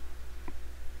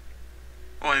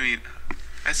 Well, I mean,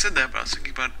 I said that, but I was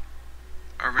thinking about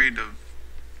our rate of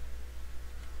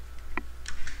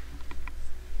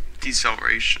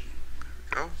deceleration.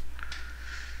 There we go.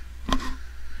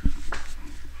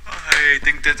 I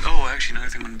think that. Oh, actually,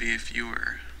 another thing would be if you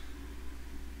were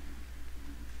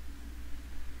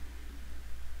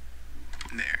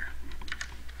there.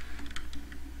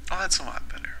 Oh, that's a lot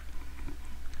better.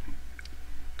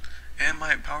 And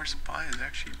my power supply is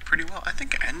actually pretty well. I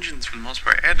think engines, for the most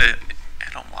part, add a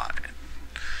lot.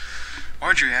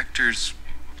 Large reactors.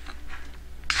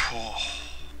 Oh.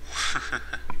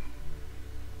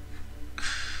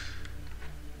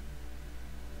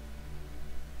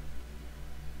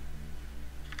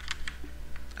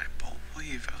 I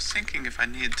believe. I was thinking if I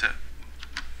needed to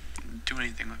do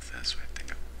anything with this, I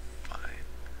think I'm fine.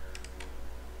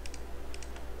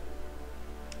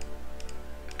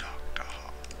 Dr.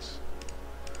 Hawes.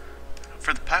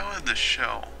 For the pilot of the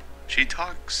show, she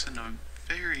talks in a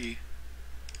very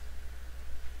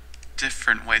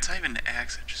different way. It's not even an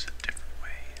accent, just a different way.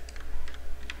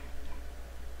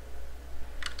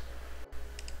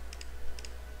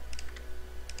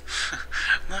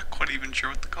 not even sure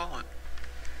what to call it.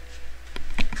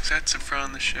 So that's the front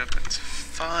of the ship. It's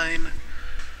fine.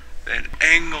 Then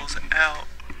angles out.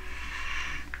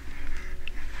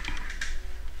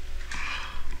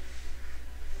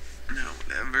 No,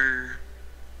 whatever.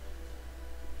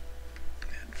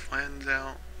 And flans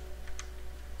out.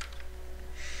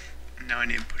 Now I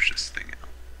need to push this thing out.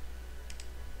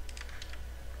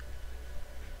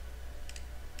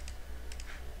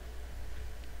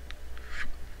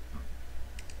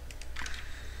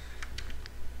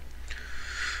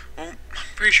 Well, I'm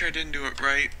pretty sure I didn't do it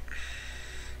right,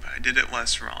 but I did it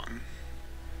less wrong.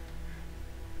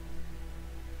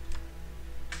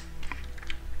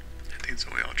 I think it's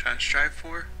what we all try to strive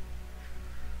for.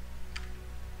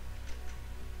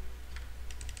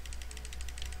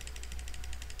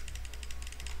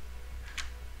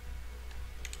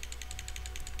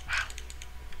 Wow.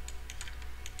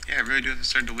 Yeah, I really do have to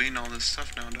start deleting all this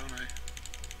stuff now, don't I?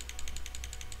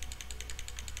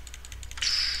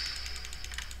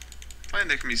 Why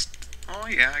there can be... Oh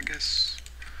yeah, I guess...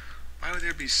 Why would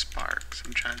there be sparks?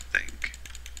 I'm trying to think.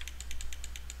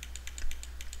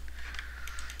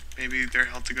 Maybe they're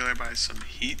held together by some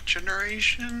heat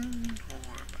generation?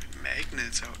 Or by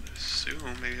magnets, I would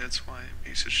assume. Maybe that's why.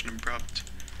 Maybe such an abrupt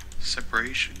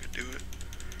separation could do it.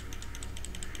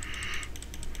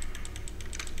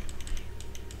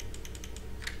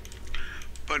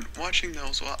 But watching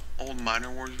those old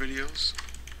Minor Wars videos,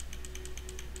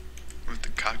 with the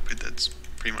cockpit that's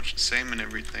pretty much the same and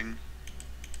everything,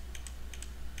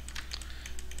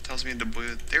 tells me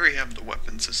they already have the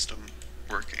weapon system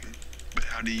working, but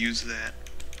how to use that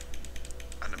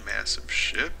on a massive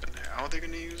ship and how they're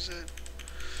going to use it,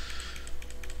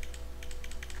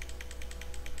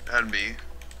 that'd be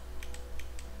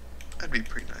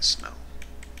pretty nice to know.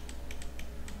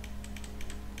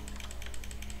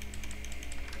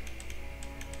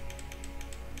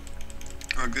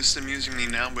 Oh, this is amusing me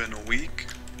now, but in a week?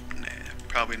 Nah,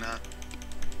 probably not.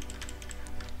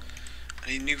 I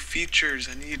need new features.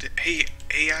 I need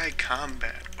AI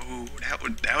combat. Oh, that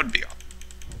would be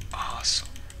awesome.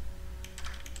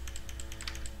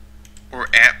 Or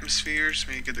atmospheres.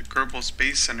 Maybe get the Kerbal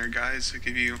Space Center guys to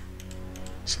give you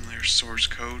some of their source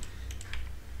code.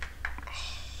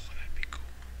 Oh, that'd be cool.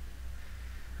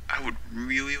 I would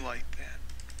really like that.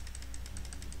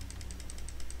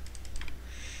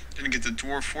 Then get the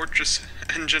Dwarf Fortress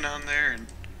engine on there, and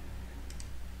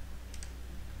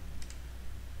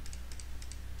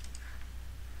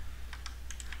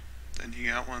then you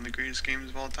got one of the greatest games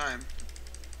of all time.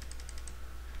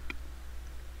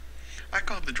 I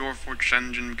call it the Dwarf Fortress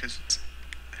engine because it's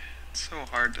so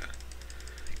hard to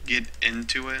get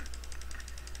into it.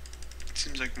 It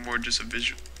seems like more just a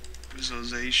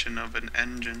visualization of an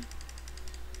engine.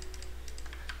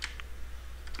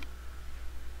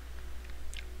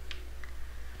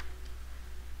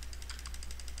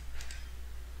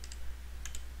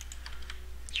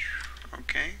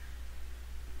 Okay.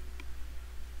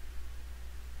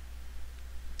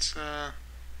 It's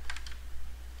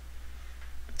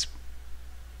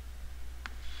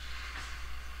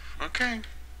okay.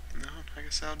 No, I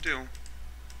guess I'll do.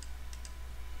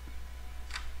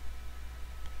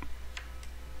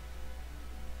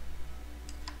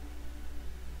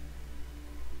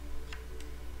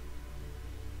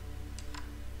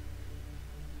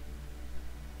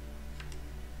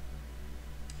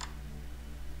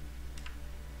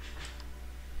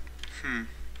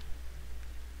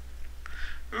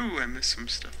 Ooh, I missed some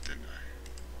stuff, didn't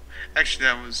I? Actually,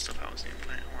 that was stuff I wasn't even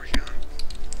planning on working on.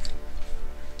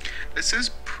 This is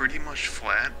pretty much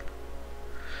flat.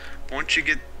 But once you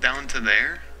get down to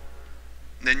there,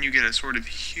 then you get a sort of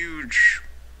huge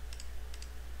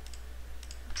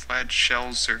flat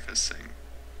shell surface thing.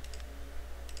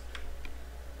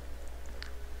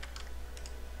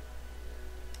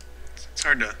 It's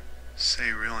hard to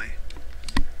say, really.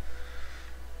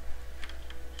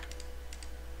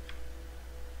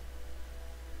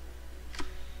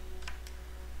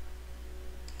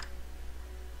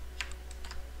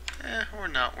 Or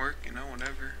not work, you know,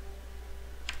 whatever.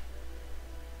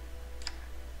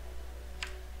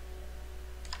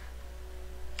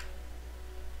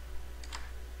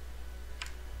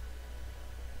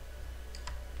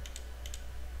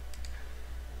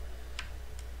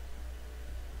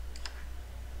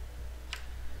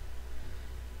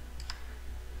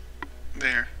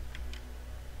 There.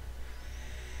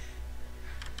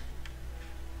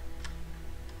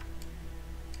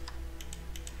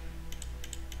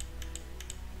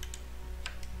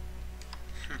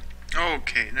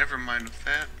 Okay, never mind with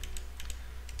that.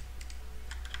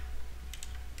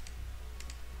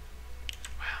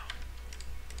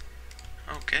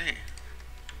 Wow. Okay.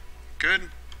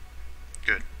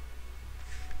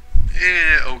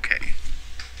 Okay.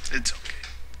 It's okay.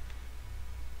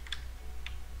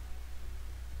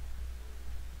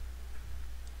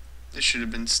 This should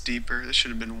have been steeper. This should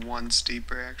have been one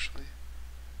steeper, actually.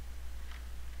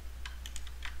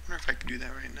 I wonder if I can do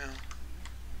that right now.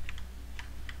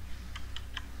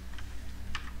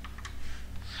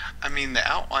 I mean, the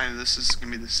outline of this is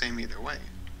going to be the same either way.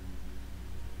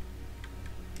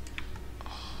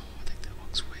 Oh, I think that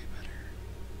looks way better.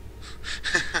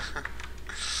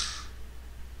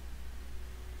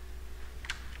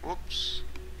 Whoops.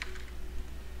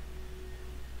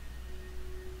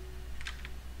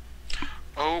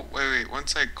 Oh, wait.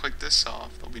 Once I click this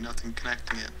off, there'll be nothing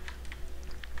connecting it.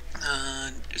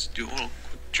 Just do a little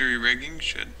quick jury rigging.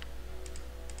 Should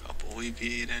help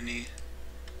alleviate any.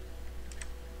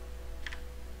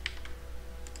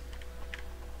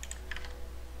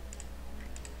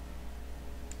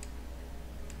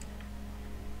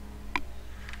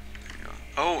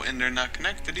 Oh, and they're not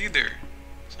connected either.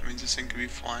 So that means this thing could be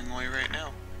flying away right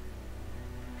now.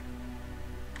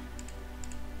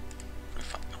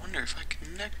 I wonder if I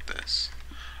connect this.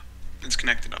 It's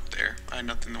connected up there. I have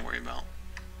nothing to worry about.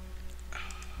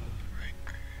 Right.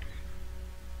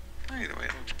 Either way,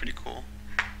 it looks pretty cool.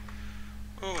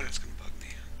 Oh, that's gonna bug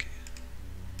me. Okay.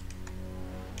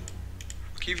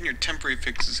 Look, even your temporary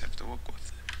fixes have to work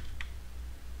with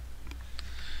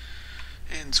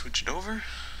it. And switch it over.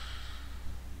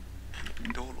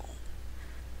 Dodal.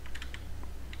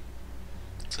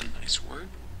 It's a nice word.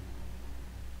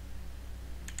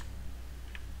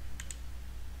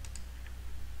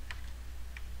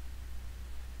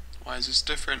 Why is this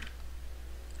different?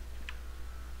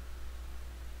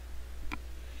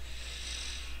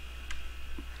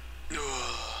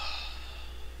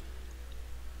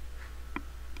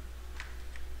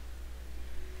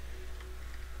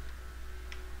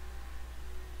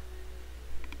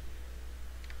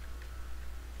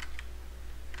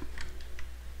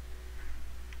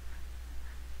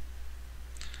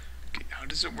 How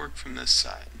does it work from this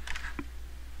side?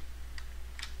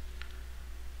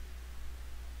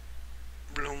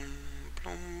 Bloom,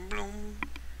 bloom, bloom.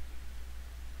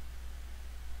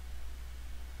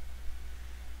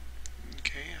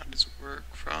 Okay, how does it work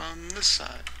from this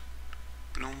side?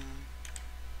 Bloom,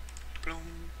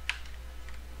 bloom.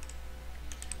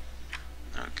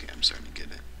 Okay, I'm starting to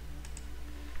get it.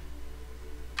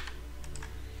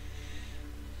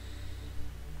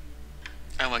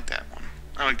 I like that one.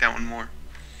 I like that one more.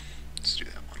 Let's do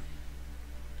that one.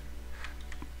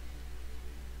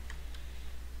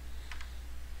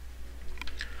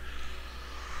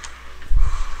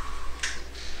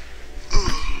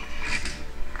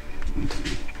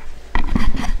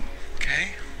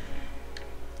 Okay.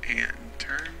 And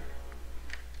turn.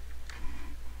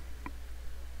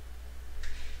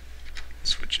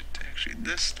 Switch it to actually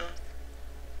this stuff.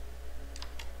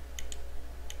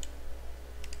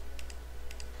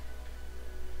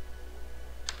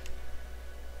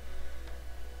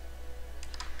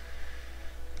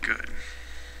 Good.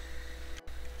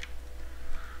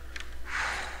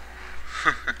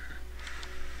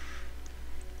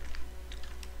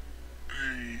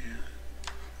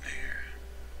 There.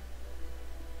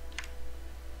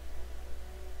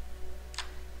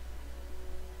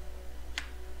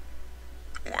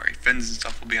 Don't worry, fins and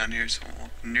stuff will be on here, so it won't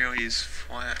look nearly as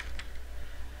flat.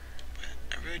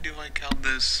 But I really do like how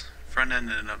this front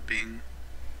end ended up being.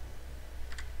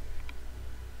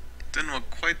 Didn't look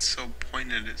quite so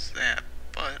pointed as that,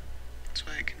 but that's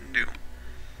what I can do.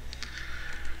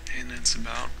 And that's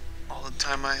about all the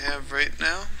time I have right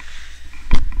now.